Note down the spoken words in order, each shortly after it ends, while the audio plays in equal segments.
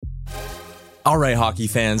All right, hockey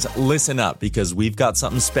fans, listen up because we've got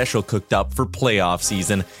something special cooked up for playoff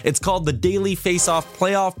season. It's called the Daily Face-Off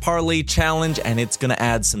Playoff Parlay Challenge, and it's going to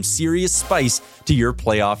add some serious spice to your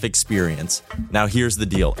playoff experience. Now, here's the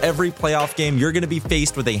deal. Every playoff game, you're going to be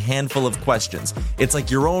faced with a handful of questions. It's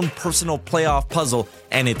like your own personal playoff puzzle,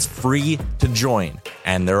 and it's free to join.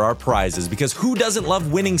 And there are prizes, because who doesn't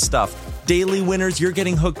love winning stuff? Daily winners, you're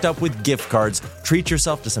getting hooked up with gift cards. Treat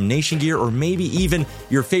yourself to some Nation gear or maybe even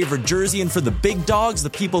your favorite jersey. And for the big dogs, the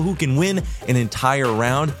people who can win an entire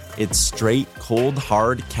round, it's straight, cold,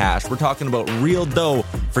 hard cash. We're talking about real dough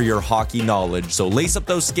for your hockey knowledge. So lace up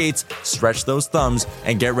those skates, stretch those thumbs,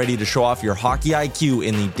 and get ready to show off your hockey IQ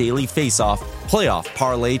in the Daily Face-Off Playoff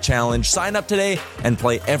Parlay Challenge. Sign up today and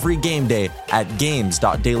play every game day at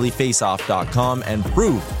games.dailyfaceoff.com and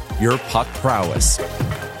prove your puck prowess.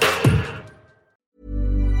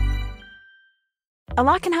 A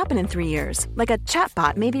lot can happen in 3 years, like a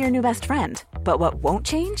chatbot may be your new best friend. But what won't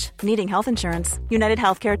change? Needing health insurance. United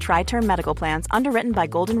Healthcare Tri-Term Medical Plans, underwritten by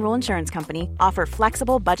Golden Rule Insurance Company, offer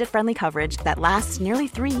flexible, budget-friendly coverage that lasts nearly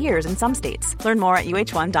 3 years in some states. Learn more at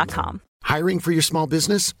uh1.com. Hiring for your small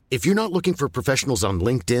business? If you're not looking for professionals on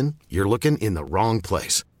LinkedIn, you're looking in the wrong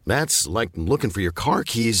place. That's like looking for your car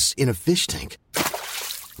keys in a fish tank.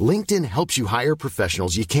 LinkedIn helps you hire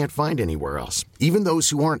professionals you can't find anywhere else, even those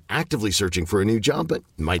who aren't actively searching for a new job but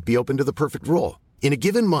might be open to the perfect role. In a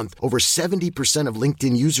given month, over 70% of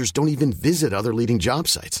LinkedIn users don't even visit other leading job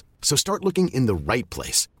sites. So start looking in the right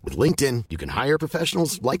place. With LinkedIn, you can hire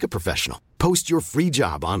professionals like a professional. Post your free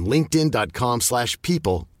job on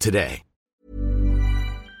linkedin.com/people today.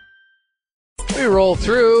 We roll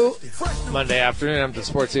through Monday afternoon. I'm the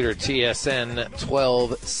sports leader at TSN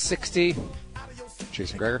 1260.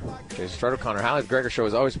 Jason Gregor, Jason Strado, Connor Halley. The Gregor Show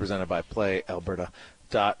is always presented by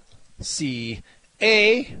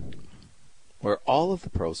PlayAlberta.ca, where all of the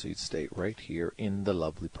proceeds stay right here in the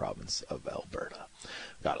lovely province of Alberta.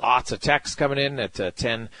 Got lots of texts coming in at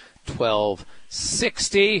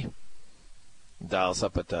 10-12-60. Dial us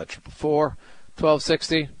up at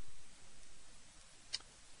 444-1260.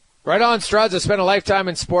 Right on, Struds. I spent a lifetime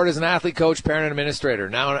in sport as an athlete, coach, parent, and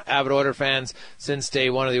administrator. Now an avid Oilers fans since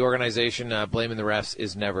day one of the organization. Blaming the refs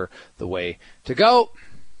is never the way to go.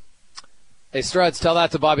 Hey, Struds, tell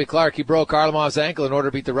that to Bobby Clark. He broke Kharlamov's ankle in order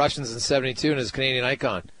to beat the Russians in '72 and is a Canadian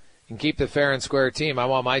icon. And keep the fair and square team. I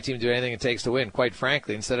want my team to do anything it takes to win, quite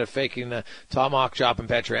frankly. Instead of faking the tomahawk chop and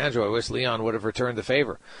Pietrangelo, I wish Leon would have returned the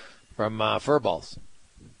favor from Furballs.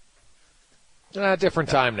 Different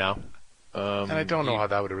time now. And I don't know how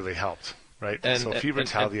that would have really helped, right? So if he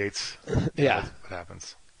retaliates, yeah, what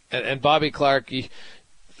happens? And Bobby Clark,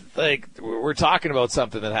 we're talking about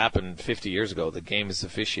something that happened 50 years ago. The game is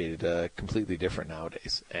officiated completely different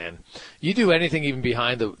nowadays. And you do anything even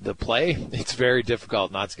behind the play, it's very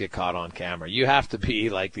difficult not to get caught on camera. You have to be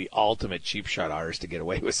like the ultimate cheap shot artist to get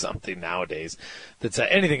away with something nowadays that's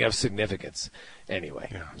anything of significance anyway.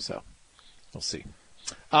 Yeah. So we'll see.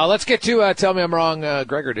 Let's get to Tell Me I'm Wrong,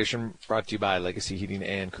 Gregor edition, brought to you by Legacy Heating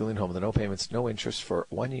and Cooling, home with the no payments, no interest for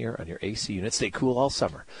 1 year on your AC unit. Stay cool all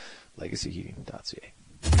summer. LegacyHeating.ca.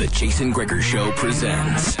 The Jason Gregor Show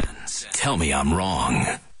presents Tell Me I'm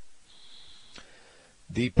Wrong.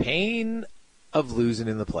 The pain of losing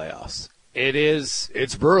in the playoffs.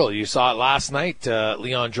 It's brutal. You saw it last night.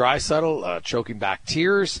 Leon Draisaitl choking back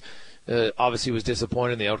tears. Obviously was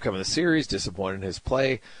disappointed in the outcome of the series, disappointed in his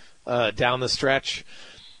play down the stretch.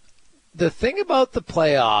 The thing about the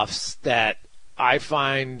playoffs that I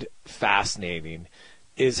find fascinating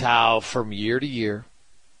is how from year to year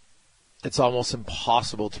it's almost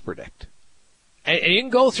impossible to predict. And you can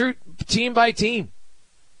go through team by team.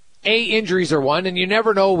 Injuries are one, and you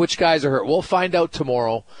never know which guys are hurt. We'll find out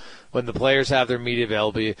tomorrow when the players have their media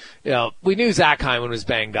availability. We knew Zach Hyman was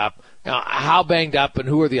banged up. Now, how banged up and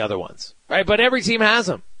who are the other ones? Right? But every team has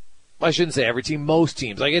them. I shouldn't say every team, most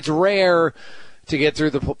teams. It's rare to get through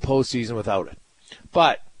the postseason without it.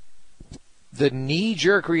 But the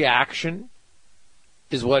knee-jerk reaction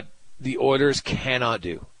is what the Oilers cannot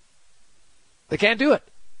do. They can't do it.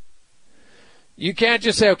 You can't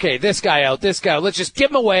just say, okay, this guy out, let's just give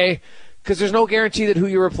him away, because there's no guarantee that who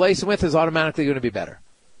you replace him with is automatically going to be better.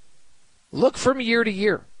 Look from year to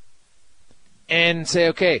year and say,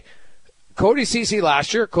 okay, Cody Ceci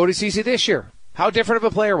last year, Cody Ceci this year. How different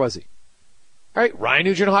of a player was he? All right, Ryan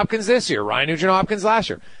Nugent-Hopkins this year, Ryan Nugent-Hopkins last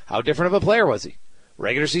year. How different of a player was he?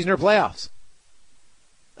 Regular season or playoffs?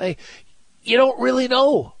 You don't really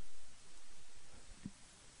know.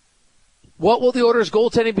 What will the Oilers'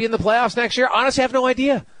 goaltending be in the playoffs next year? Honestly, I have no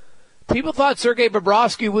idea. People thought Sergei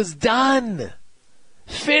Bobrovsky was done.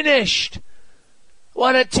 Finished.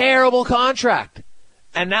 What a terrible contract.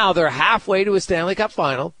 And now they're halfway to a Stanley Cup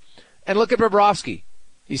final. And look at Bobrovsky.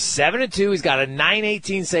 He's 7-2. He's got a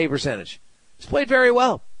 .918 save percentage. He's played very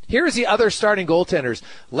well. Here's the other starting goaltenders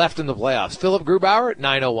left in the playoffs. Philip Grubauer,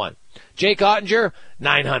 .901. Jake Ottinger,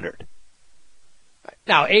 .900.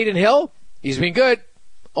 Now, Adin Hill, he's been good.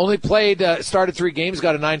 Only started 3 games,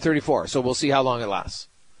 got a .934. So we'll see how long it lasts.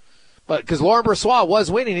 But because Laurent Brossoit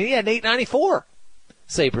was winning, and he had an .894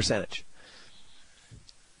 save percentage.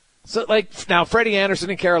 So, now Freddie Anderson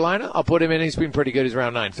in Carolina, I'll put him in. He's been pretty good. He's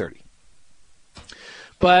around .930.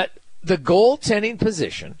 But the goaltending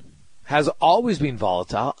position has always been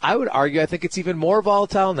volatile. I would argue I think it's even more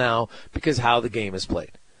volatile now because how the game is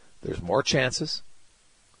played. There's more chances.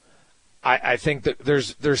 I think that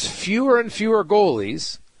there's fewer and fewer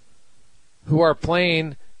goalies who are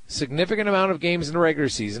playing significant amount of games in the regular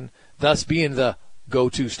season, thus being the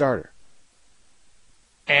go-to starter.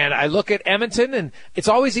 And I look at Edmonton, and it's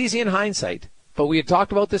always easy in hindsight, but we had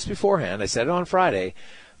talked about this beforehand. I said it on Friday.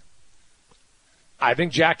 I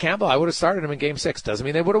think Jack Campbell, I would have started him in Game 6. Doesn't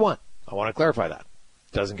mean they would have won. I want to clarify that.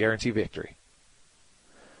 Doesn't guarantee victory.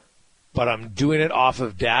 But I'm doing it off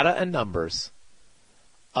of data and numbers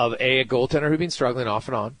of a goaltender who'd been struggling off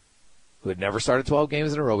and on, who had never started 12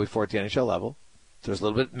 games in a row before at the NHL level. There's a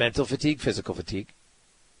little bit of mental fatigue, physical fatigue.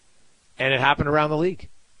 And it happened around the league.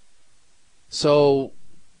 So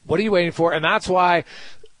what are you waiting for? And that's why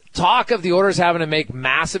talk of the Oilers having to make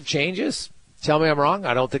massive changes, tell me I'm wrong.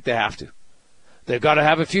 I don't think they have to. They've got to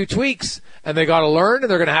have a few tweaks, and they've got to learn, and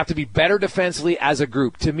they're going to have to be better defensively as a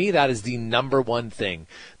group. To me, that is the number one thing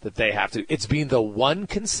that they have to. It's been the one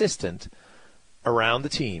consistent around the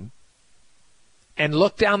team. And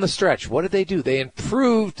look down the stretch. What did they do? They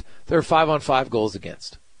improved their 5-on-5 goals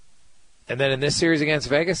against. And then in this series against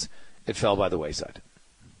Vegas, it fell by the wayside.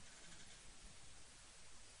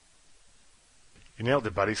 You nailed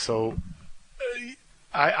it, buddy. So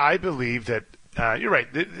I believe that you're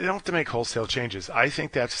right. They don't have to make wholesale changes. I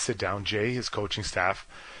think they have to sit down, Jay, his coaching staff,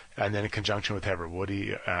 and then in conjunction with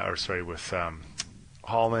with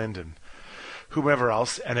Holland and whomever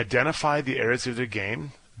else, and identify the areas of their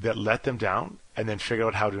game that let them down, and then figure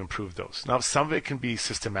out how to improve those. Now, some of it can be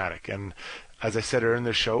systematic, and as I said earlier in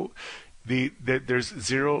the show, there's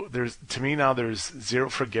zero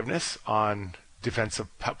forgiveness on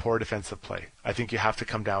poor defensive play. I think you have to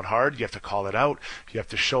come down hard. You have to call it out. You have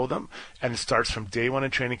to show them. And it starts from day one in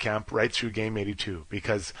training camp right through game 82.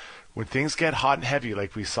 Because when things get hot and heavy,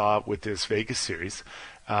 like we saw with this Vegas series,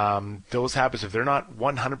 those habits, if they're not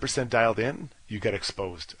 100% dialed in, you get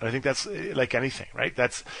exposed. And I think that's like anything, right?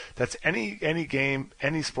 That's any game,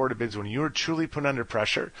 any sport of bids. When you're truly put under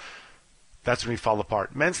pressure, that's when we fall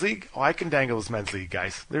apart. Men's league, I can dangle as men's league,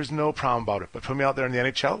 guys. There's no problem about it. But put me out there in the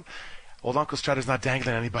NHL, old Uncle Strutter's not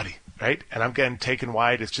dangling anybody, right? And I'm getting taken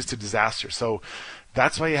wide. It's just a disaster. So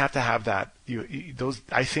that's why you have to have that.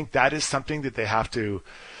 I think that is something that they have to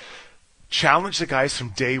challenge the guys from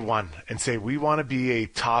day one and say, we want to be a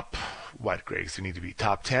top, what grades do you need to be?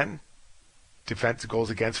 Top 10? Defensive goals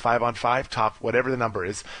against 5-on-5, top whatever the number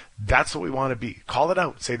is. That's what we want to be. Call it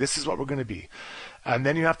out. Say, this is what we're going to be. And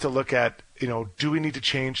then you have to look at, do we need to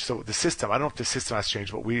change the system? I don't know if the system has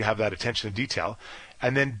changed, but we have that attention to detail.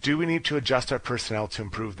 And then do we need to adjust our personnel to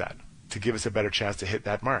improve that, to give us a better chance to hit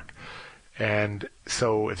that mark? And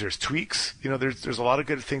so if there's tweaks, there's a lot of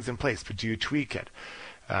good things in place, but do you tweak it?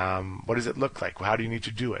 What does it look like? How do you need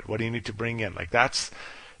to do it? What do you need to bring in? That's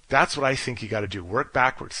what I think you got to do. Work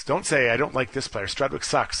backwards. Don't say, I don't like this player. Strudwick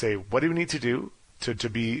sucks. Say, what do we need to do to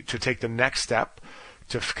take the next step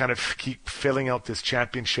to kind of keep filling out this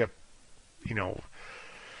championship,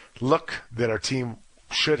 look that our team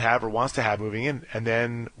should have or wants to have moving in. And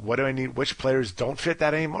then what do I need? Which players don't fit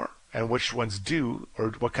that anymore? And which ones do? Or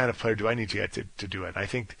what kind of player do I need to get to do it? I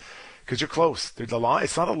think because you're close.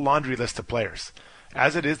 It's not a laundry list of players.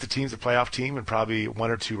 As it is, the team's a playoff team and probably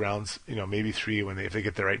 1 or 2 rounds, maybe 3 if they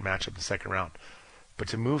get the right matchup in the second round. But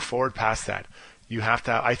to move forward past that, you have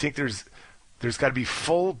to. I think there's got to be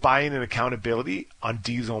full buy-in and accountability on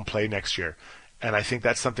D-zone play next year. And I think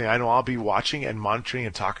that's something I know I'll be watching and monitoring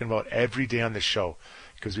and talking about every day on this show.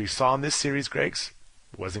 Because we saw in this series, Greg's,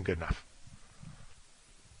 wasn't good enough.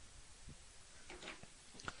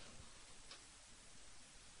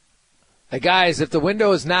 Hey, guys, if the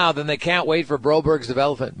window is now, then they can't wait for Broberg's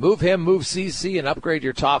development. Move him, move CC, and upgrade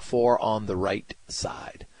your top 4 on the right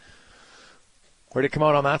side. Where'd it come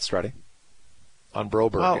out on that, Strutty? On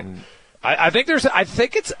Broberg. Well, and I think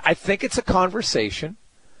it's a conversation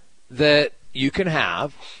that you can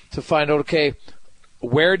have to find out, okay,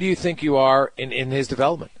 where do you think you are in his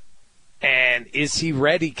development? And is he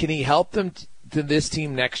ready? Can he help them to this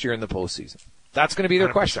team next year in the postseason? That's going to be their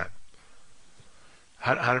 100%. question.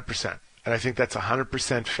 100%. And I think that's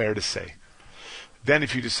 100% fair to say. Then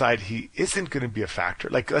if you decide he isn't going to be a factor,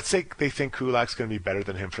 like let's say they think Kulak's going to be better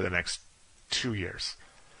than him for the next 2 years.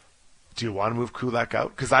 Do you want to move Kulak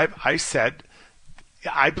out? Because I said,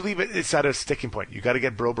 I believe it's at a sticking point. You got to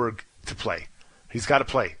get Broberg to play. He's got to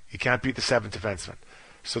play. You can't beat the seventh defenseman.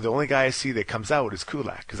 So the only guy I see that comes out is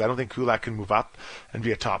Kulak, because I don't think Kulak can move up and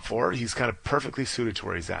be a top four. He's kind of perfectly suited to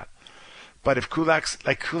where he's at. But if Kulak,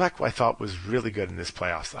 I thought was really good in this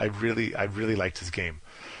playoffs. I really liked his game.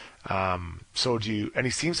 And he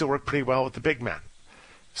seems to work pretty well with the big man.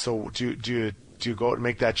 So do you go out and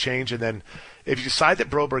make that change? And then if you decide that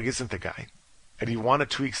Broberg isn't the guy and you want to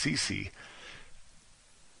tweak CC,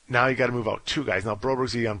 now you got to move out two guys. Now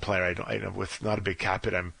Broberg's a young player. With not a big cap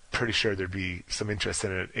hit, I'm pretty sure there'd be some interest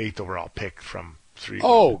in an 8th overall pick from 3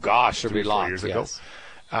 years ago.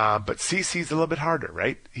 But CC's a little bit harder,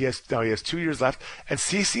 right? He has 2 years left, and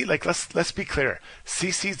CC, let's be clear,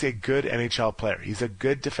 CC's a good NHL player. He's a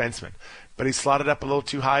good defenseman, but he's slotted up a little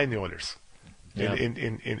too high in the Oilers,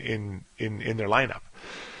 in their lineup.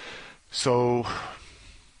 So,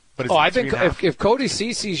 but I think if Cody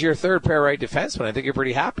Cece's your third pair right defenseman, I think you're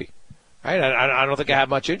pretty happy, right? I don't think I have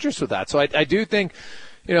much interest with that. So I do think,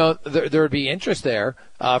 there would be interest there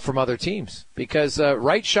from other teams, because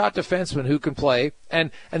right shot defenseman who can play,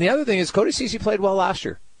 and the other thing is Cody Cece played well last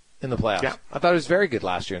year in the playoffs. Yeah. I thought he was very good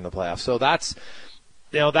last year in the playoffs. So that's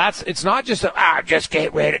it's not just just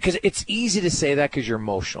get rid of, because it's easy to say that because you're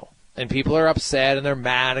emotional and people are upset and they're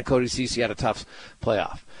mad and Cody Cece had a tough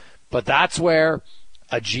playoff. But that's where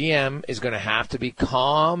a GM is going to have to be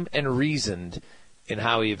calm and reasoned in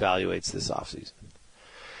how he evaluates this offseason.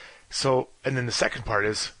 So, and then the second part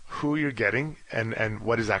is who you're getting and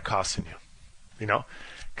what is that costing you?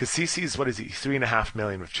 Because CC's, what is he, $3.5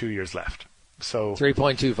 million with 2 years left. So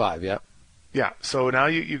 3.25, yeah. Yeah, so now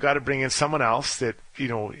you got to bring in someone else that,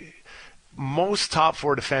 most top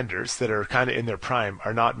four defenders that are kind of in their prime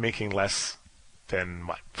are not making less than,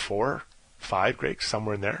 4, 5, Greg,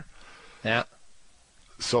 somewhere in there. Yeah.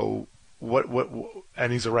 So what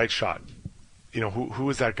and he's a right shot. Who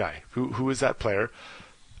is that guy? Who is that player?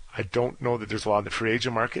 I don't know that there's a lot in the free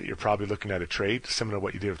agent market. You're probably looking at a trade similar to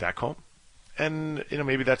what you did with Ekholm. And,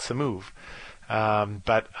 maybe that's the move.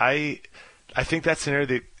 But I think that's an area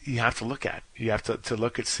that you have to look at. You have to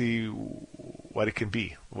look and see what it can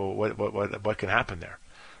be, what can happen there.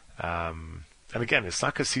 And again, it's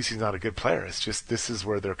not because CC's not a good player. It's just this is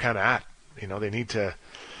where they're kind of at. They need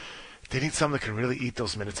someone that can really eat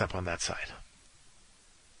those minutes up on that side.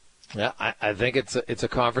 Yeah, I think it's a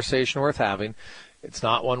conversation worth having. It's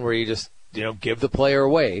not one where you just, give the player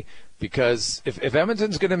away, because if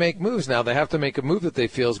Edmonton's going to make moves now, they have to make a move that they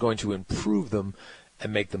feel is going to improve them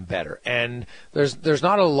and make them better. And there's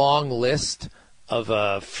not a long list of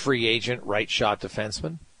a free agent right shot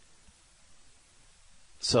defenseman.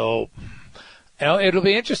 So, it'll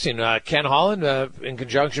be interesting. Ken Holland, in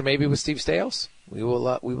conjunction maybe with Steve Staios, we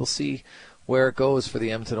will see where it goes for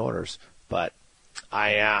the Edmonton Oilers. But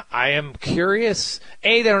I am curious.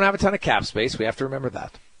 They don't have a ton of cap space. We have to remember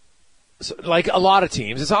that. So, like a lot of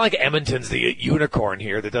teams, it's not like Edmonton's the unicorn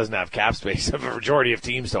here that doesn't have cap space. The majority of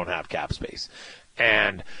teams don't have cap space.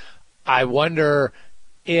 And I wonder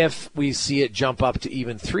if we see it jump up to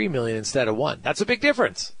even $3 million instead of $1 million. That's a big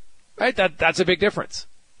difference, right? That's a big difference.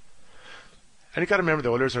 And you got to remember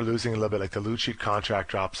the Oilers are losing a little bit. Like the Olczyk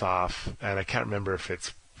contract drops off, and I can't remember if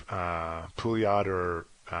it's Pouliot or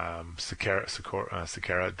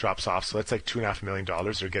Sekera drops off. So that's like $2.5 million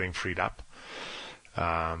they're getting freed up.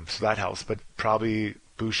 So that helps. But probably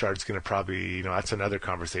Bouchard's going to probably, that's another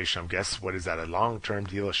conversation. I guess, what is that, a long-term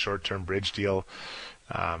deal, a short-term bridge deal?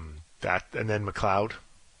 And then McLeod.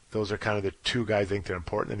 Those are kind of the two guys I think they're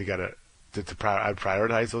important. And you got to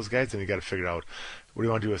prioritize those guys, and you got to figure out what do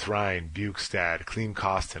you want to do with Ryan, Bukestad, Klim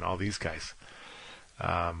Kostin, all these guys.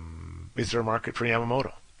 Is there a market for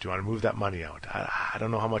Yamamoto? Do you want to move that money out? I don't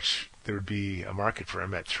know how much there would be a market for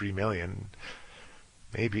him at $3 million.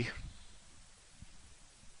 Maybe.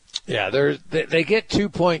 Yeah, they get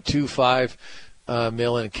 $2.25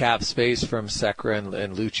 million cap space from Sekera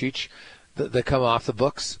and Lucic that come off the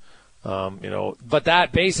books. But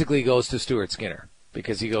that basically goes to Stuart Skinner,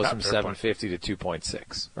 because he goes from $750 to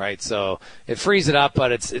 $2.6, right? So it frees it up,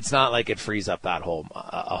 but it's not like it frees up that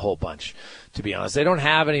a whole bunch, to be honest. They don't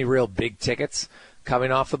have any real big tickets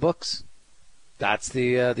coming off the books. That's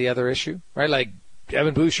the other issue, right? Like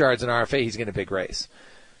Evan Bouchard's an RFA, he's getting a big raise.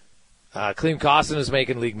 Klim Kostin is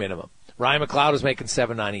making league minimum. Ryan McLeod was making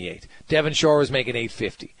 $798. Devin Shore was making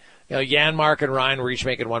 $850. Janmark and Ryan were each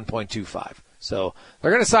making $1.25. So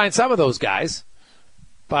they're going to sign some of those guys,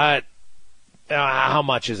 but How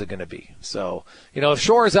much is it going to be? So, if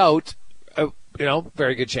Shore's out,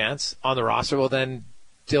 very good chance on the roster. Well, then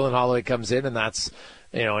Dylan Holloway comes in, and that's,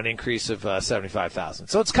 an increase of $75,000.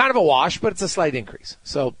 So it's kind of a wash, but it's a slight increase.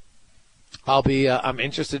 So I'm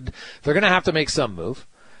interested. They're going to have to make some move.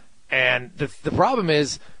 And the problem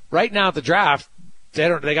is, right now at the draft,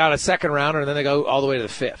 they got a second rounder, and then they go all the way to the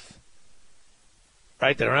fifth.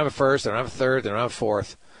 Right? They don't have a first, they don't have a third, they don't have a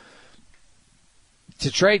fourth.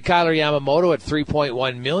 To trade Kyler Yamamoto at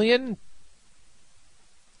 $3.1 million,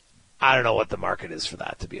 I don't know what the market is for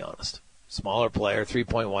that, to be honest. Smaller player,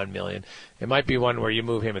 $3.1 million. It might be one where you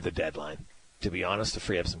move him at the deadline, to be honest, to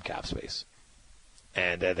free up some cap space.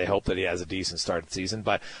 And they hope that he has a decent start to the season.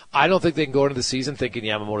 But I don't think they can go into the season thinking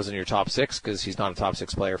Yamamoto's in your top six, because he's not a top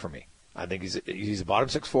six player for me. I think he's a bottom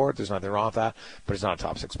six forward. There's nothing wrong with that, but he's not a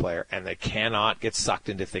top six player. And they cannot get sucked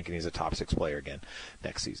into thinking he's a top six player again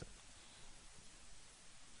next season.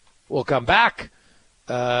 We'll come back.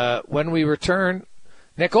 When we return,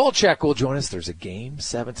 Nick Olczyk will join us. There's a Game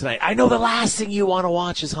 7 tonight. I know the last thing you want to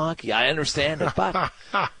watch is hockey. I understand it, but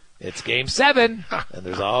it's Game 7, and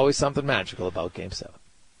there's always something magical about Game 7.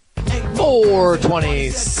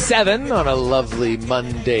 4:27 on a lovely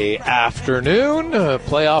Monday afternoon.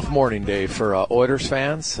 Playoff morning day for Oilers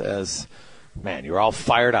fans. As man, you're all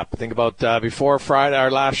fired up. Think about before Friday,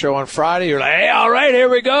 our last show on Friday. You're like, hey, all right, here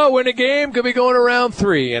we go. Win a game. Could be going to round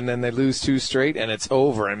 3. And then they lose 2 straight, and it's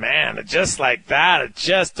over. And, man, just like that, it's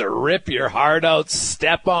just to rip your heart out,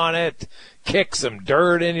 step on it, kick some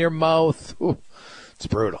dirt in your mouth. Ooh, it's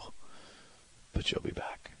brutal. But you'll be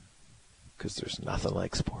back, because there's nothing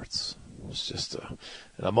like sports. It's just an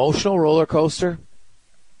emotional roller coaster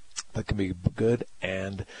that can be good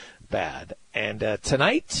and bad. And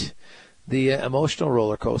tonight, the emotional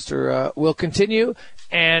roller coaster will continue,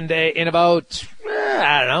 and in about,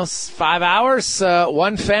 5 hours,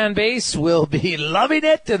 one fan base will be loving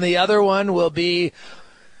it, and the other one will be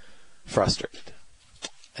frustrated.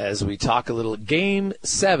 As we talk a little Game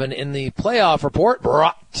 7 in the playoff report,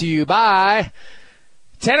 brought to you by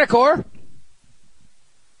Tennecore.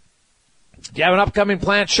 Do you have an upcoming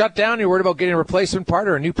plant shutdown? You're worried about getting a replacement part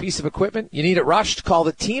or a new piece of equipment? You need it rushed? Call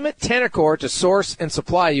the team at Tennecore to source and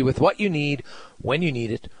supply you with what you need, when you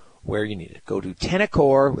need it, where you need it. Go to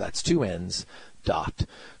Tennecore, that's 2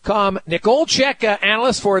 N's.com. Nick Olczyk,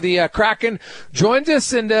 analyst for the Kraken, joins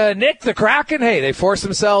us. And Nick, the Kraken, hey, they forced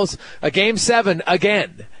themselves a Game 7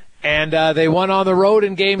 again. And they won on the road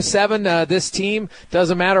in Game 7. This team,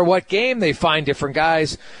 doesn't matter what game, they find different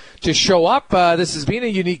guys to show up. This has been a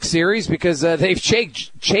unique series because they've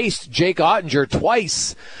chased Jake Ottinger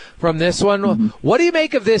twice from this one. Mm-hmm. What do you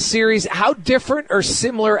make of this series? How different or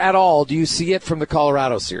similar at all do you see it from the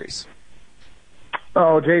Colorado series?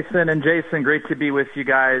 Oh, Jason, great to be with you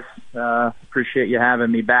guys. Appreciate you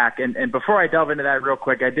having me back. And before I delve into that real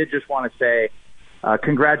quick, I did just want to say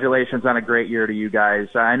congratulations on a great year to you guys.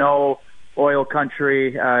 I know Oil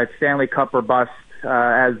Country, it's Stanley Cup or bust,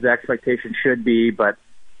 as the expectation should be, but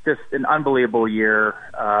just an unbelievable year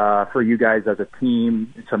for you guys as a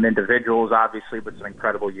team, some individuals, obviously, but some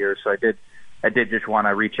incredible years. So I did just want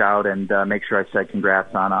to reach out and make sure I said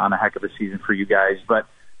congrats on a heck of a season for you guys. But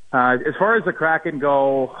as far as the Kraken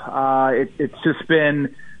go, it's just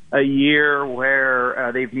been a year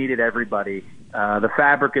where they've needed everybody. The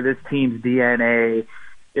fabric of this team's DNA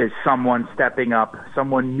is someone stepping up,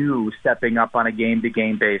 someone new stepping up on a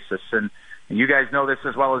game-to-game basis. And you guys know this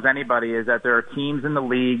as well as anybody, is that there are teams in the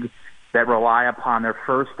league that rely upon their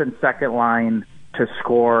first and second line to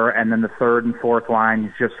score, and then the third and fourth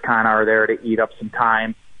lines just kind of are there to eat up some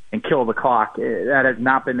time and kill the clock. That has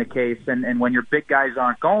not been the case. And when your big guys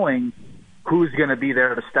aren't going, who's going to be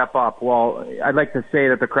there to step up? Well, I'd like to say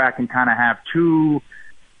that the Kraken kind of have 2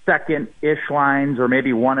 second-ish lines, or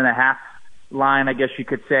maybe 1.5 line, I guess you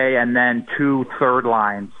could say, and then 2 third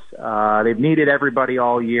lines. They've needed everybody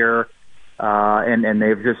all year. And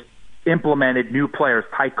they've just implemented new players.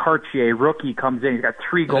 Ty Cartier, rookie, comes in. He's got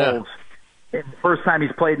 3 goals. Yeah. The first time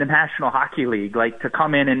he's played in the National Hockey League. Like, to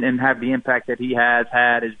come in and have the impact that he has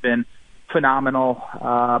been phenomenal.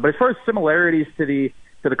 But as far as similarities to the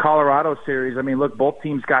Colorado series, I mean, look, both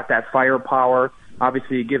teams got that firepower.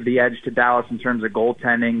 Obviously, you give the edge to Dallas in terms of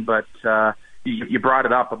goaltending, but you brought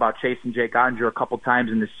it up about chasing Jake Ottinger a couple times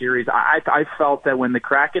in the series. I felt that when the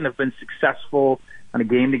Kraken have been successful on a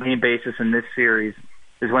game-to-game basis in this series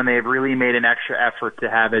is when they've really made an extra effort to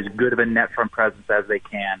have as good of a net front presence as they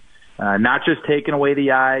can. Not just taking away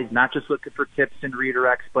the eyes, not just looking for tips and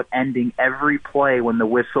redirects, but ending every play when the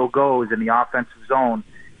whistle goes in the offensive zone,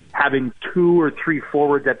 having 2 or 3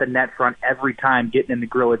 forwards at the net front every time getting in the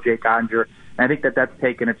grill of Jake Ottinger. And I think that that's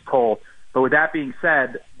taken its toll. But with that being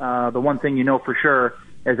said, the one thing you know for sure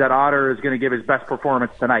is that Otter is going to give his best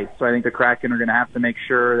performance tonight. So I think the Kraken are going to have to make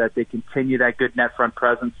sure that they continue that good net front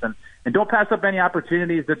presence and don't pass up any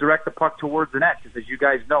opportunities to direct the puck towards the net, because as you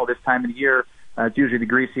guys know, this time of the year, it's usually the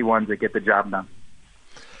greasy ones that get the job done.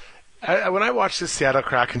 When I watch this Seattle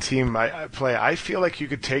Kraken team play, I feel like you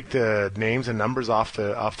could take the names and numbers off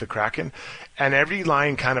the Kraken, and every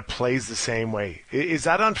line kind of plays the same way. Is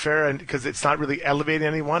that unfair? And because it's not really elevating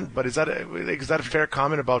anyone, but is that a fair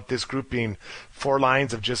comment about this group being 4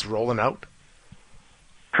 lines of just rolling out?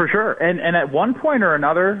 For sure. And at one point or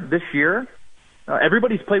another this year,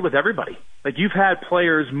 everybody's played with everybody. Like, you've had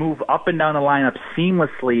players move up and down the lineup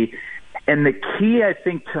seamlessly, and the key, I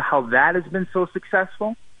think, to how that has been so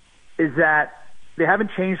successful is that they haven't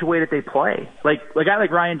changed the way that they play. Like a guy like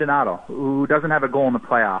Ryan Donato, who doesn't have a goal in the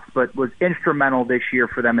playoffs, but was instrumental this year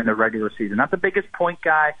for them in the regular season. Not the biggest point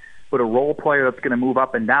guy, but a role player that's going to move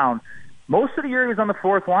up and down. Most of the year he was on the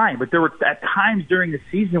 4th line, but there were at times during the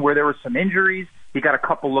season where there were some injuries. He got a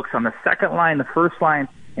couple looks on the 2nd line, the 1st line,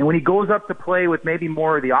 and when he goes up to play with maybe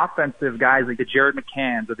more of the offensive guys like the Jared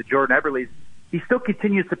McCanns or the Jordan Eberles, he still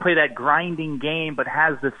continues to play that grinding game, but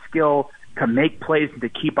has the skill to make plays and to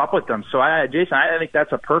keep up with them. So, Jason, I think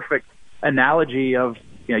that's a perfect analogy of,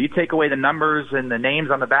 you take away the numbers and the names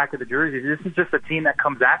on the back of the jerseys. This is just a team that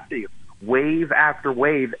comes after you, wave after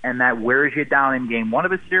wave, and that wears you down in game 1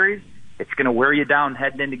 of a series. It's going to wear you down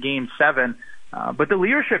heading into game 7. But the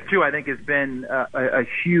leadership, too, I think has been a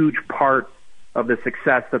huge part of the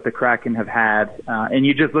success that the Kraken have had. And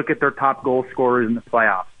you just look at their top goal scorers in the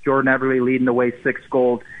playoffs. Jordan Eberle leading the way, 6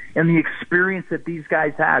 goals. And the experience that these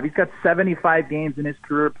guys have. He's got 75 games in his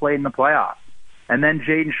career played in the playoffs. And then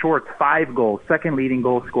Jaden Schwartz, 5 goals, 2nd leading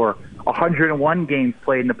goal scorer, 101 games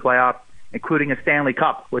played in the playoffs, including a Stanley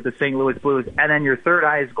Cup with the St. Louis Blues. And then your 3rd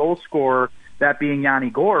highest goal scorer, that being Yanni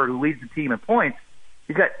Gourde, who leads the team in points.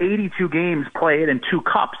 He's got 82 games played and 2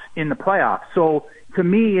 cups in the playoffs. So to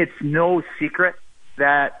me, it's no secret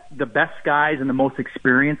that the best guys and the most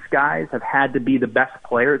experienced guys have had to be the best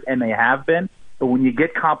players, and they have been. But when you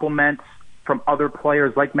get compliments from other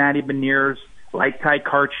players like Matty Beniers, like Ty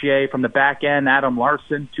Cartier, from the back end, Adam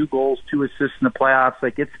Larson, 2 goals, 2 assists in the playoffs,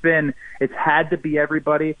 it's had to be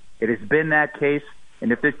everybody. It has been that case.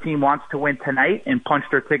 And if this team wants to win tonight and punch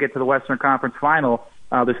their ticket to the Western Conference Final,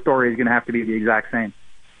 the story is going to have to be the exact same.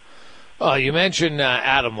 Well, you mentioned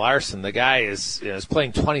Adam Larson. The guy is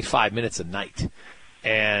playing 25 minutes a night.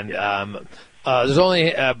 And there's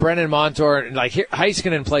only Brennan Montour, like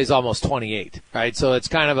Heiskanen plays almost 28, right? So it's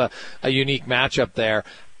kind of a unique matchup there.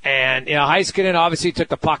 And, Heiskanen obviously took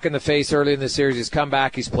the puck in the face early in the series. He's come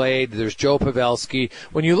back. He's played. There's Joe Pavelski.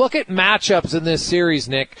 When you look at matchups in this series,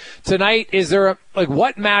 Nick, tonight, is there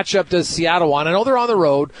what matchup does Seattle want? I know they're on the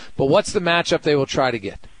road, but what's the matchup they will try to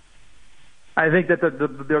get? I think that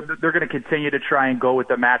they're going to continue to try and go with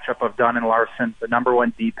the matchup of Dunn and Larson, the number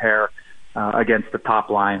 1 D pair. Against the top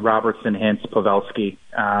line, Robertson, Hintz, Pavelski.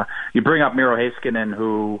 You bring up Miro Heiskanen,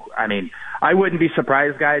 who, I wouldn't be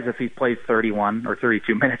surprised, guys, if he plays 31 or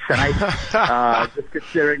 32 minutes tonight. Just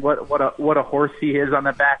considering what a horse he is on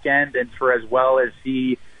the back end, and for as well as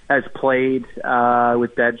he has played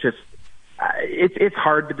with that, it's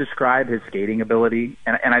hard to describe his skating ability,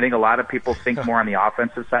 and I think a lot of people think more on the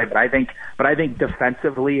offensive side, but I think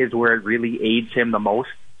defensively is where it really aids him the most.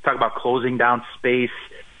 Talk about closing down space,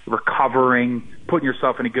 recovering, putting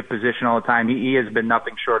yourself in a good position all the time. He has been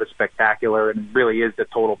nothing short of spectacular, and really is the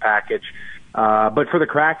total package. But for the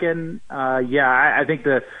Kraken, I think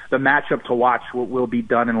the matchup to watch will be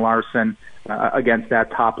Dunn and Larson against that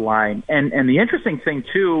top line. And the interesting thing,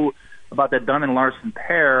 too, about the Dunn and Larson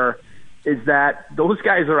pair is that those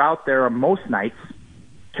guys are out there on most nights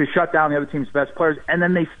to shut down the other team's best players, and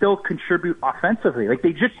then they still contribute offensively. Like,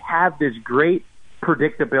 they just have this great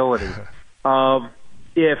predictability of,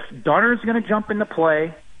 if Dunner's going to jump into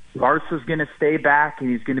play, Larson's going to stay back, and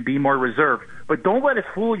he's going to be more reserved. But don't let it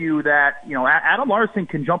fool you that, Adam Larson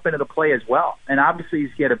can jump into the play as well. And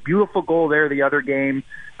obviously he had a beautiful goal there the other game,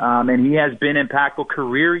 and he has been impactful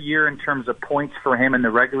career year in terms of points for him in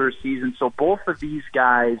the regular season. So both of these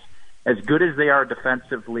guys, as good as they are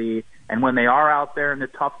defensively, and when they are out there in the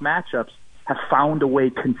tough matchups, have found a way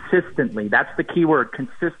consistently, that's the key word,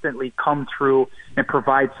 consistently come through and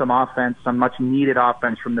provide some offense, some much-needed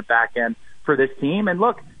offense from the back end for this team. And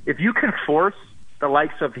look, if you can force the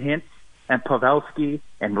likes of Hintz and Pavelski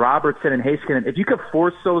and Robertson and Heiskanen, if you could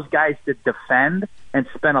force those guys to defend and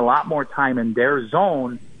spend a lot more time in their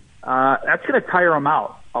zone, that's going to tire them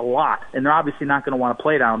out a lot. And they're obviously not going to want to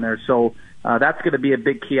play down there. So that's going to be a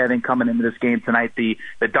big key, I think, coming into this game tonight, the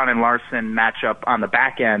Dunn and Larson matchup on the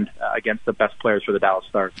back end against the best players for the Dallas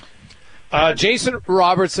Stars. Jason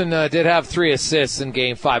Robertson did have 3 assists in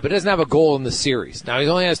Game 5, but doesn't have a goal in the series. Now, he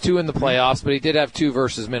only has 2 in the playoffs, but he did have 2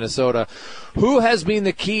 versus Minnesota. Who has been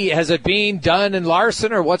the key? Has it been Dunn and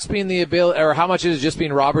Larson, or what's been the ability, or how much has it just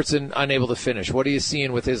been Robertson unable to finish? What are you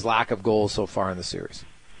seeing with his lack of goals so far in the series?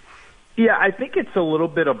 Yeah, I think it's a little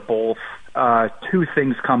bit of both. 2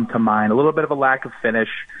 things come to mind. A little bit of a lack of finish,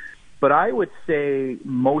 but I would say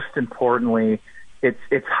most importantly,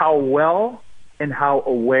 it's how well and how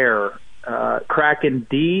aware Kraken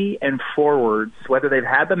D and forwards, whether they've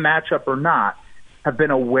had the matchup or not, have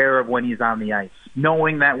been aware of when he's on the ice,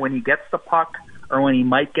 knowing that when he gets the puck or when he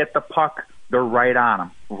might get the puck, they're right on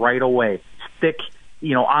him, right away. Stick,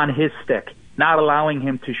 on his stick, not allowing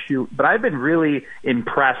him to shoot. But I've been really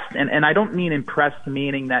impressed, and I don't mean impressed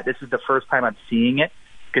meaning that this is the first time I'm seeing it,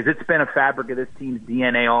 because it's been a fabric of this team's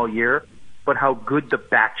DNA all year, but how good the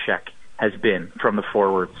back check has been from the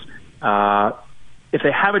forwards. If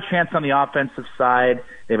they have a chance on the offensive side,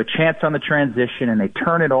 they have a chance on the transition, and they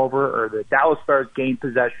turn it over, or the Dallas Stars gain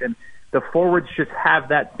possession, the forwards just have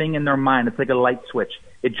that thing in their mind. It's like a light switch.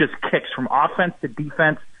 It just kicks from offense to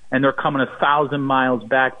defense, and they're coming 1,000 miles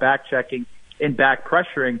back checking and back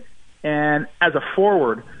pressuring. And as a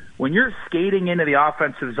forward, when you're skating into the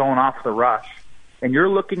offensive zone off the rush, and you're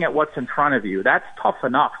looking at what's in front of you, that's tough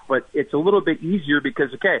enough, but it's a little bit easier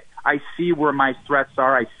because, okay, I see where my threats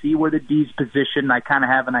are, I see where the D's position, I kind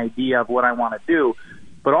of have an idea of what I want to do.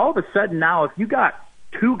 But all of a sudden now, if you got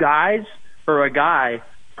 2 guys or a guy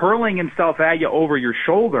hurling himself at you over your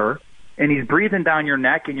shoulder, and he's breathing down your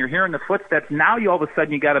neck, and you're hearing the footsteps, now you all of a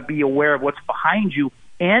sudden you got to be aware of what's behind you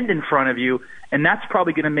and in front of you, and that's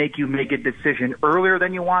probably going to make you make a decision earlier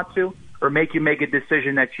than you want to, or make you make a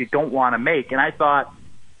decision that you don't want to make. And I thought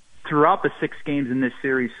throughout the 6 games in this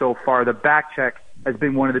series so far, the back check has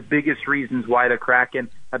been one of the biggest reasons why the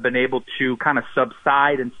Kraken have been able to kind of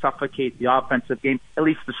subside and suffocate the offensive game, at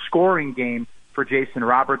least the scoring game for Jason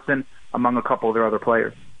Robertson, among a couple of their other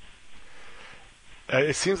players.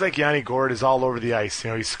 It seems like Yanni Gourde is all over the ice.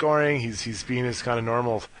 He's scoring. He's being his kind of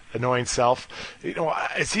normal, annoying self.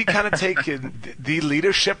 Is he kind of taking the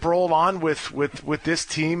leadership role on with this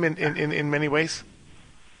team in many ways?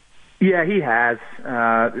 Yeah, he has.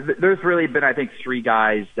 There's really been, I think, 3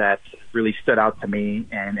 guys that really stood out to me,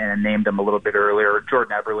 and named them a little bit earlier: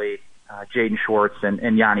 Jordan Eberle, Jaden Schwartz,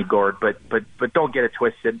 and Yanni Gourde. But don't get it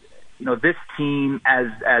twisted. This team, as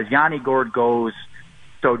Yanni Gourde goes,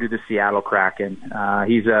 so do the Seattle Kraken.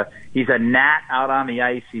 He's a gnat out on the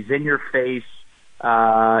ice. He's in your face.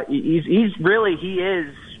 He is,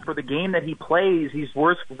 for the game that he plays, he's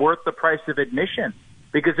worth the price of admission.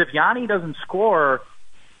 Because if Yanni doesn't score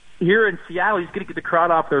here in Seattle, he's going to get the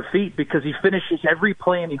crowd off their feet, because he finishes every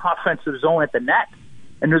play in the offensive zone at the net.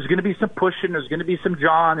 And there's going to be some pushing, there's going to be some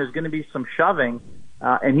jawing, there's going to be some shoving,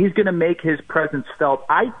 and he's going to make his presence felt.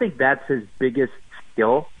 I think that's his biggest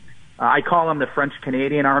skill. I call him the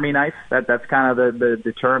French-Canadian Army knife. That's kind of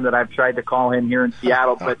the term that I've tried to call him here in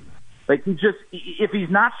Seattle. But if he's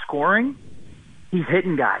not scoring, he's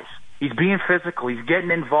hitting guys. He's being physical. He's getting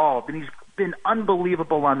involved, and he's been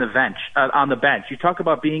unbelievable on the bench. You talk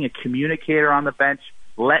about being a communicator on the bench,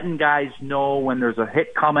 letting guys know when there's a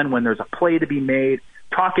hit coming, when there's a play to be made,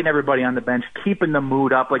 talking to everybody on the bench, keeping the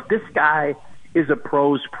mood up. This guy is a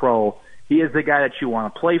pro's pro. He is the guy that you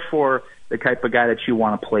want to play for, the type of guy that you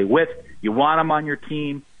want to play with. You want him on your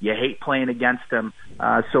team. You hate playing against him.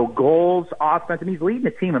 So goals, offense, and he's leading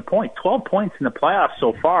the team in points. 12 points in the playoffs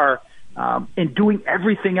so far, and doing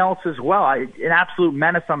everything else as well. An absolute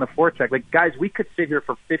menace on the forecheck. Guys, we could sit here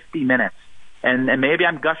for 50 minutes, and maybe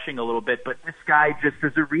I'm gushing a little bit, but this guy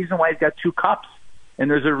there's a reason why he's got 2 cups, and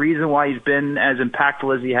there's a reason why he's been as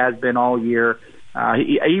impactful as he has been all year.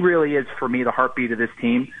 He really is, for me, the heartbeat of this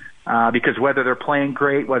team. Because whether they're playing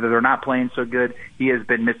great, whether they're not playing so good, he has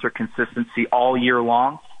been Mr. Consistency all year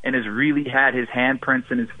long, and has really had his handprints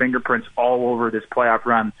and his fingerprints all over this playoff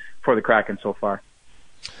run for the Kraken so far.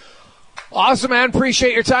 Awesome, man.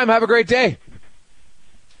 Appreciate your time. Have a great day.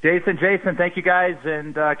 Jason, thank you guys,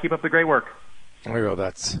 and keep up the great work. There we go.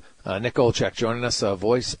 That's Nick Olczyk joining us,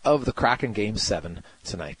 voice of the Kraken Game 7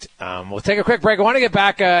 tonight. We'll take a quick break. I want to get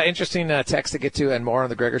back. Interesting text to get to and more on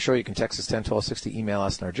The Gregor Show. You can text us 10-1260, email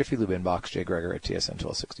us in our Jiffy Lube inbox,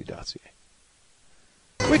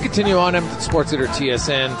 jgregor@tsn1260.ca. We continue on at Sports Leader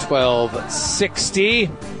TSN 1260.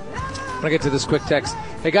 I'm going to get to this quick text.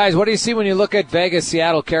 Hey, guys, what do you see when you look at Vegas,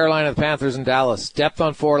 Seattle, Carolina, the Panthers, and Dallas? Depth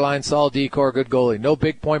on 4 lines, solid decor, good goalie. No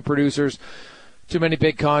big point producers. Too many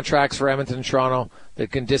big contracts for Edmonton and Toronto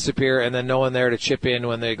that can disappear, and then no one there to chip in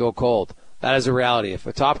when they go cold. That is a reality. If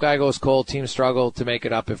a top guy goes cold, teams struggle to make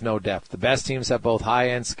it up if no depth. The best teams have both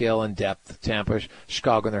high-end skill and depth. Tampa,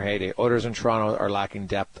 Chicago in their heyday. Oilers and Toronto are lacking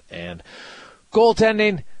depth and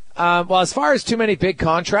goaltending. Well, as far as too many big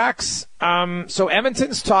contracts, so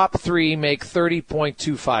Edmonton's top three make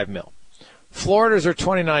 $30.25 million. Florida's are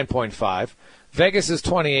 $29.5. Vegas is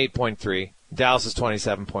 $28.3. Dallas is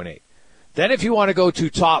 $27.8. Then if you want to go to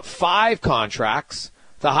top five contracts,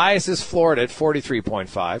 the highest is Florida at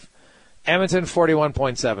 $43.5. Edmonton,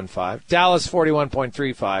 $41.75. Dallas,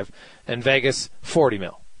 $41.35. And Vegas, $40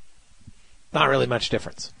 million. Not really much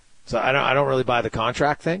difference. So I don't really buy the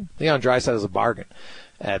contract thing. Leon Draisaitl is a bargain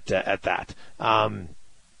at that.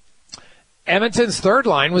 Edmonton's third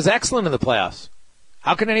line was excellent in the playoffs.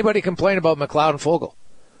 How can anybody complain about McLeod and Foegele?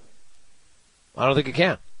 I don't think you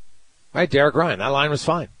can. Right, Derek Ryan, that line was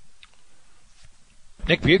fine.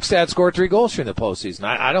 Nick Bukestad scored 3 goals during the postseason.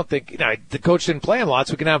 I don't think the coach didn't play him lots.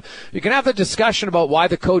 You can have the discussion about why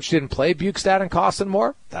the coach didn't play Bukestad and Kostin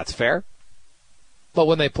more. That's fair. But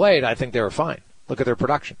when they played, I think they were fine. Look at their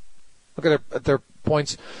production. Look at their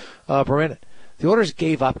points per minute. The Oilers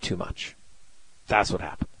gave up too much. That's what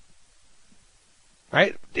happened.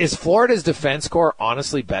 Right? Is Florida's defense score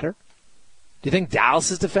honestly better? Do you think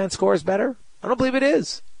Dallas's defense score is better? I don't believe it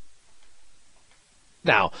is.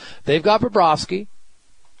 Now, they've got Bobrovsky,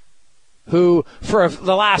 who, for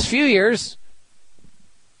the last few years,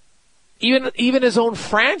 even his own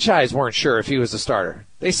franchise weren't sure if he was a starter.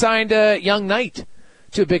 They signed Young Knight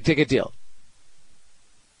to a big-ticket deal.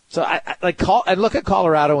 So I look at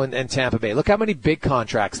Colorado and Tampa Bay. Look how many big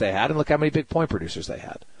contracts they had, and look how many big point producers they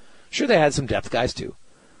had. Sure, they had some depth guys, too.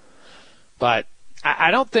 But I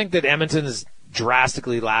don't think that Edmonton's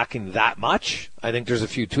drastically lacking that much. I think there's a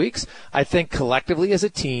few tweaks. I think collectively as a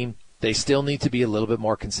team, they still need to be a little bit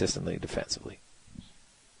more consistently defensively.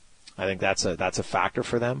 I think that's a factor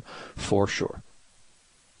for them for sure.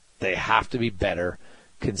 They have to be better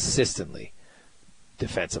consistently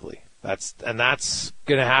defensively. That's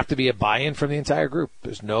going to have to be a buy-in from the entire group.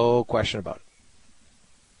 There's no question about it.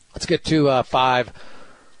 Let's get to 5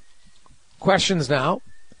 questions now,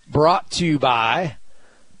 brought to you by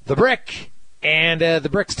The Brick. And the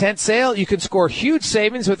Brick's tent sale, you can score huge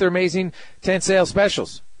savings with their amazing tent sale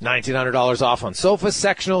specials. $1,900 off on sofas,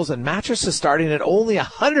 sectionals, and mattresses starting at only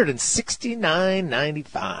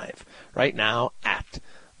 $169.95 right now at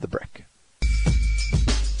The Brick.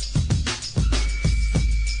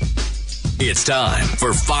 It's time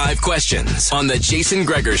for 5 questions on The Jason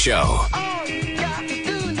Gregor Show.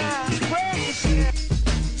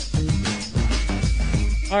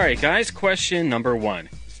 All right, guys, question number 1.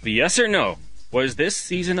 The yes or no, was this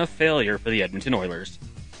season a failure for the Edmonton Oilers?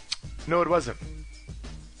 No, it wasn't.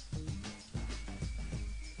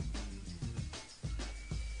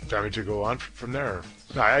 Do you want me to go on from there?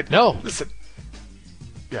 No. Listen.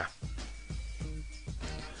 Yeah.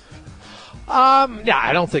 Yeah,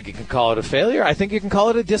 I don't think you can call it a failure. I think you can call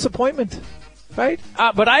it a disappointment, right?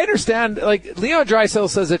 But I understand, Leon Draisaitl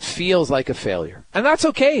says it feels like a failure. And that's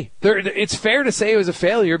okay. It's fair to say it was a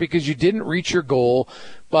failure because you didn't reach your goal.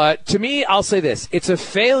 But to me, I'll say this. It's a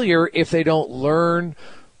failure if they don't learn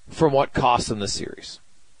from what cost them the series.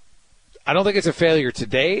 I don't think it's a failure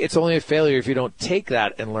today. It's only a failure if you don't take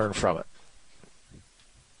that and learn from it.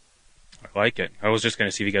 I like it. I was just going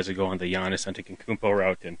to see if you guys would go on the Giannis Antetokounmpo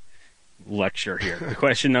route and lecture here.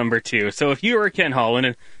 Question number 2. So if you were Ken Holland,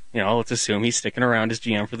 and let's assume he's sticking around as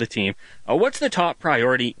GM for the team, what's the top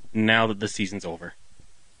priority now that the season's over?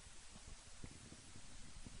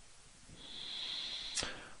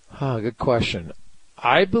 Good question.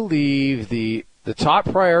 I believe the top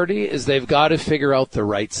priority is they've got to figure out the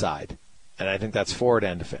right side. And I think that's forward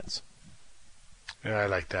and defense. Yeah, I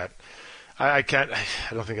like that. I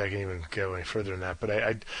don't think I can even go any further than that. But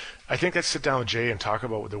I think let's sit down with Jay and talk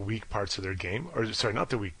about the weak parts of their game. Or, sorry, not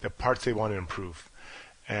the parts they want to improve.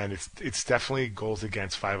 And it's definitely goals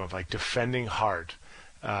against 5 of defending hard.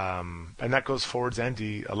 And that goes forwards and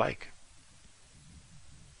D alike.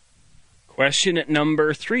 Question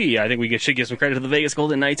number 3. I think we should give some credit to the Vegas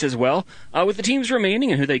Golden Knights as well. With the teams remaining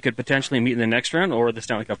and who they could potentially meet in the next round or the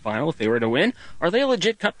Stanley Cup final if they were to win, are they a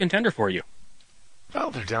legit cup contender for you?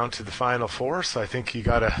 Well, they're down to the Final Four, so I think you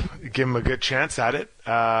got to give them a good chance at it.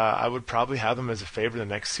 I would probably have them as a favorite in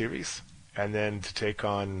the next series. And then to take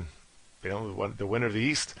on the winner of the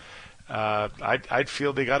East, I'd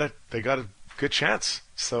feel they got a good chance.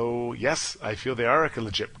 So, yes, I feel they are a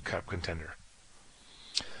legit cup contender.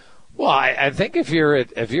 Well, I think if you're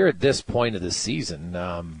at this point of the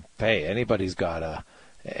season, hey, anybody's got a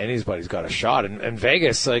shot. And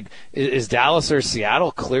Vegas, is Dallas or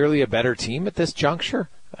Seattle clearly a better team at this juncture?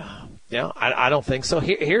 I don't think so.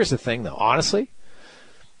 Here's the thing, though. Honestly,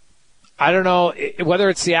 I don't know whether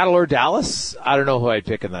it's Seattle or Dallas. I don't know who I'd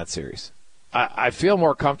pick in that series. I feel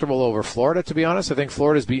more comfortable over Florida, to be honest. I think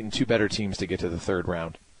Florida's beaten two better teams to get to the third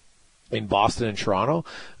round in Boston and Toronto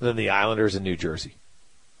than the Islanders and New Jersey.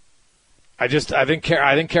 I think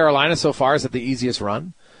Carolina so far is at the easiest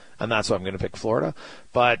run, and that's why I'm going to pick Florida.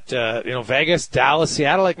 But Vegas, Dallas,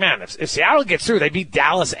 Seattle, if Seattle gets through, they beat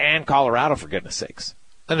Dallas and Colorado, for goodness sakes,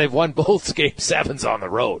 and they've won both Game 7s on the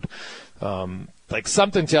road.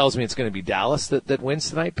 Something tells me it's going to be Dallas that wins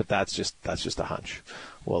tonight, but that's just a hunch.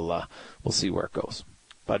 We'll see where it goes.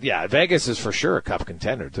 But yeah, Vegas is for sure a cup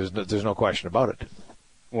contender. There's no question about it.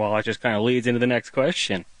 Well, that just kind of leads into the next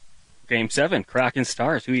question. Game 7, Kraken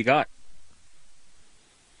Stars. Who you got?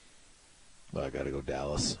 Well, I got to go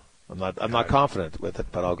Dallas. I'm not confident with it,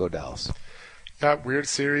 but I'll go Dallas. Yeah, weird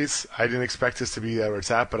series. I didn't expect this to be where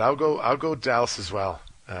it's at, but I'll go Dallas as well.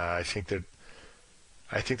 I think they're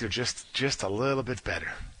just a little bit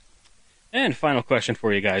better. And final question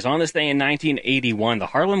for you guys. On this day in 1981, the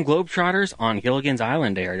Harlem Globetrotters on Gilligan's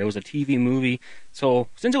Island aired. It was a TV movie. So,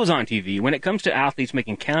 since it was on TV, when it comes to athletes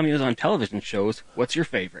making cameos on television shows, what's your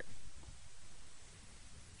favorite?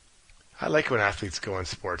 I like when athletes go in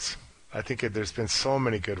sports. I think there's been so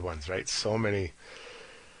many good ones, right? So many.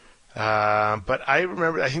 But I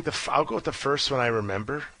remember, I'll go with the first one I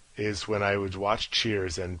remember is when I would watch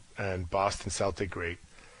Cheers and Boston Celtic great.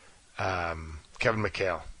 Kevin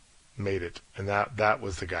McHale made it, and that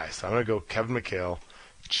was the guy. So I'm going to go Kevin McHale,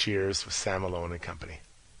 Cheers with Sam Malone and company.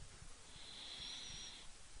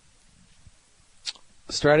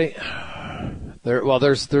 Stratty,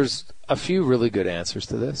 there's a few really good answers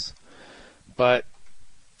to this, but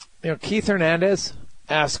Keith Hernandez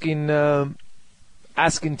asking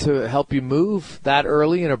to help you move that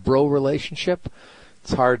early in a bro relationship.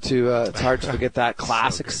 It's hard to forget that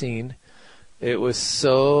classic scene. It was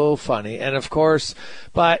so funny. And of course,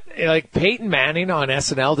 but Peyton Manning on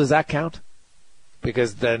SNL, does that count?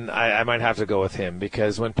 Because then I might have to go with him,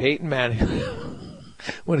 because when Peyton Manning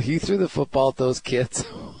when he threw the football at those kids,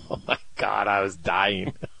 oh my God, I was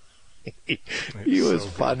dying. he was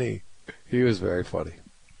funny. He was very funny.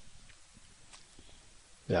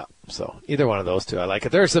 Yeah, so either one of those two, I like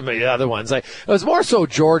it. There's some other ones. It was more so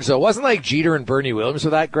George, though. It wasn't like Jeter and Bernie Williams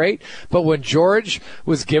were that great, but when George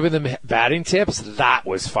was giving them batting tips, that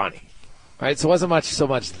was funny. Right? So it wasn't so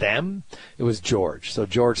much them, it was George. So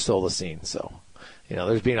George stole the scene. So,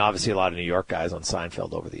 there's been obviously a lot of New York guys on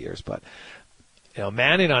Seinfeld over the years, but,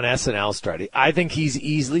 Manning on SNL, Strutty, I think he's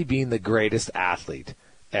easily been the greatest athlete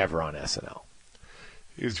ever on SNL.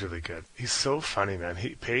 He's really good. He's so funny, man.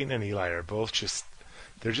 Peyton and Eli are both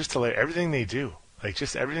they're just hilarious. Everything they do,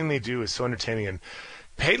 everything they do is so entertaining. And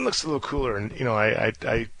Peyton looks a little cooler, and I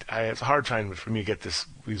have a hard time for me to get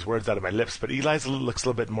these words out of my lips. But Eli looks a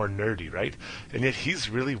little bit more nerdy, right? And yet he's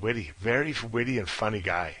really witty, very witty and funny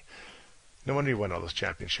guy. No wonder he won all those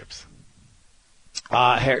championships.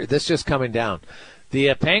 This just coming down.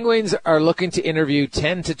 The Penguins are looking to interview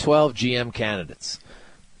 10 to 12 GM candidates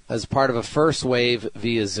as part of a first wave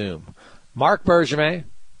via Zoom. Mark Bergevin,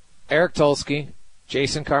 Eric Tulsky,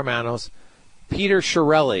 Jason Karmanos, Peter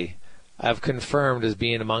Chiarelli have confirmed as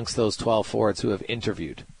being amongst those 12 forwards who have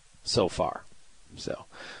interviewed so far. So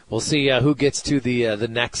we'll see who gets to the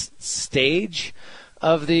next stage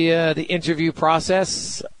of the interview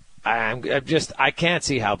process. I can't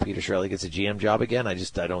see how Peter Chiarelli gets a GM job again. I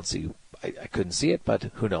don't see. I couldn't see it, but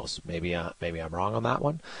who knows? Maybe I'm wrong on that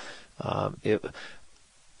one.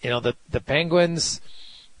 The Penguins.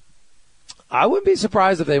 I wouldn't be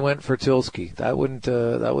surprised if they went for Tulsky. That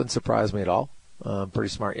wouldn't surprise me at all. Pretty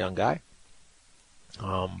smart young guy.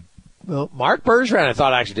 Mark Bergevin, I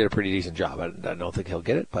thought actually did a pretty decent job. I don't think he'll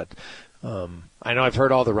get it, but I know I've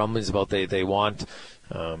heard all the rumblings about they want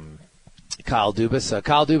Kyle Dubas.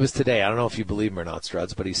 Kyle Dubas today, I don't know if you believe him or not,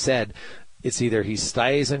 Struds, but he said it's either he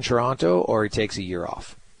stays in Toronto or he takes a year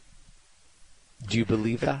off. Do you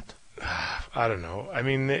believe that? I don't know. I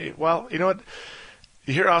mean, well, you know what?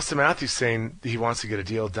 You hear Austin Matthews saying he wants to get a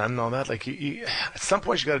deal done and all that. At some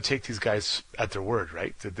point, you got to take these guys at their word,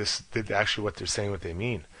 right? That actually what they're saying, what they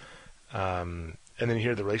mean. And then you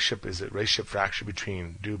hear the relationship fracture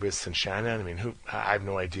between Dubas and Shannon. I mean, I have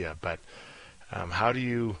no idea. But how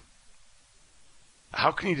can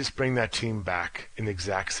you just bring that team back in the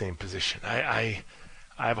exact same position? I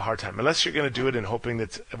have a hard time, unless you're going to do it and hoping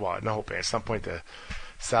that. Well, not hoping. At some point, the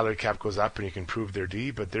salary cap goes up and you can prove their D.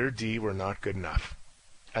 But their D were not good enough.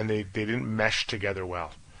 And they didn't mesh together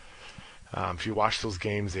well. If you watch those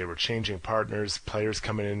games, they were changing partners, players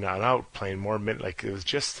coming in and out, playing more minutes. It was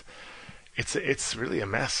just, it's really a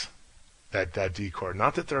mess. that D-core.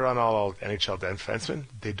 Not that they're on all NHL defensemen.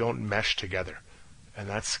 They don't mesh together. And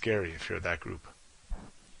that's scary if you're that group.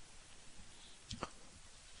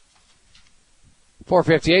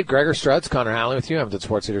 4:58, Gregor Strutz, Connor Halley with you. I'm the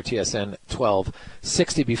Sports Leader TSN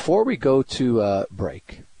 1260. Before we go to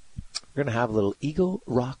break, we're going to have a little Eagle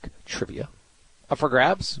Rock trivia up for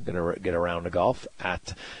grabs. Going to get a round of golf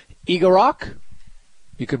at Eagle Rock.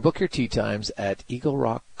 You can book your tee times at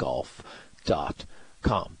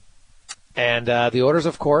eaglerockgolf.com. And the Oilers,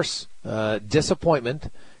 of course,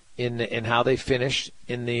 disappointment in how they finished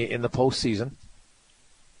in the postseason,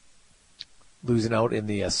 losing out in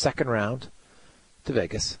the second round to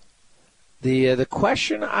Vegas. The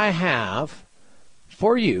question I have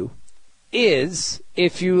for you is,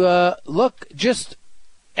 if you look, just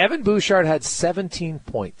Evan Bouchard had 17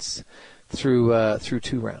 points through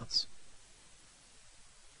 2 rounds,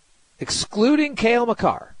 excluding Cale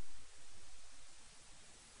Makar.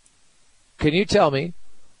 Can you tell me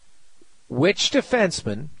which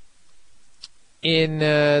defenseman in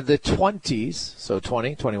the 20s, so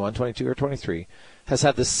 20, 21, 22, or 23, has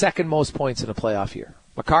had the second most points in a playoff year?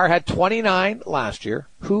 Makar had 29 last year.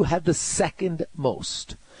 Who had the second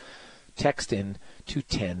most? Text in to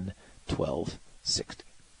 10-12-60.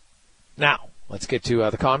 Now, let's get to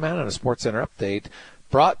the Con Man and a Sports Center update.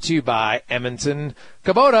 Brought to you by Edmonton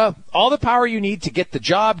Kubota. All the power you need to get the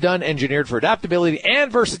job done, engineered for adaptability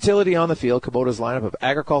and versatility on the field. Kubota's lineup of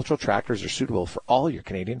agricultural tractors are suitable for all your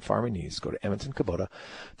Canadian farming needs. Go to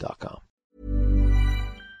EdmontonKubota.com.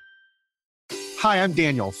 Hi, I'm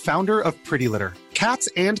Daniel, founder of Pretty Litter. Cats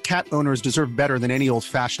and cat owners deserve better than any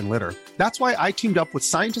old-fashioned litter. That's why I teamed up with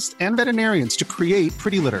scientists and veterinarians to create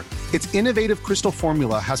Pretty Litter. Its innovative crystal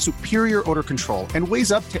formula has superior odor control and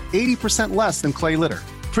weighs up to 80% less than clay litter.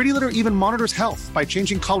 Pretty Litter even monitors health by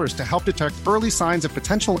changing colors to help detect early signs of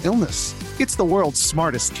potential illness. It's the world's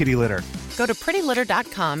smartest kitty litter. Go to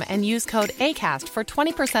prettylitter.com and use code ACAST for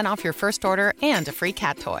 20% off your first order and a free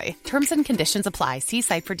cat toy. Terms and conditions apply. See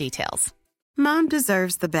site for details. Mom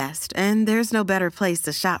deserves the best, and there's no better place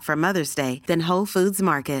to shop for Mother's Day than Whole Foods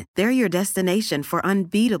Market. They're your destination for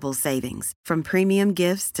unbeatable savings, from premium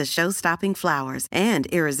gifts to show-stopping flowers and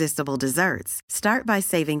irresistible desserts. Start by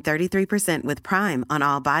saving 33% with Prime on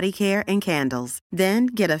all body care and candles. Then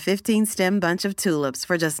get a 15-stem bunch of tulips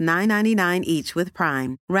for just $9.99 each with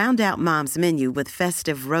Prime. Round out Mom's menu with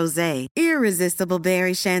festive rosé, irresistible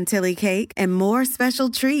berry chantilly cake, and more special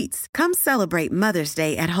treats. Come celebrate Mother's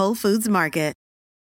Day at Whole Foods Market.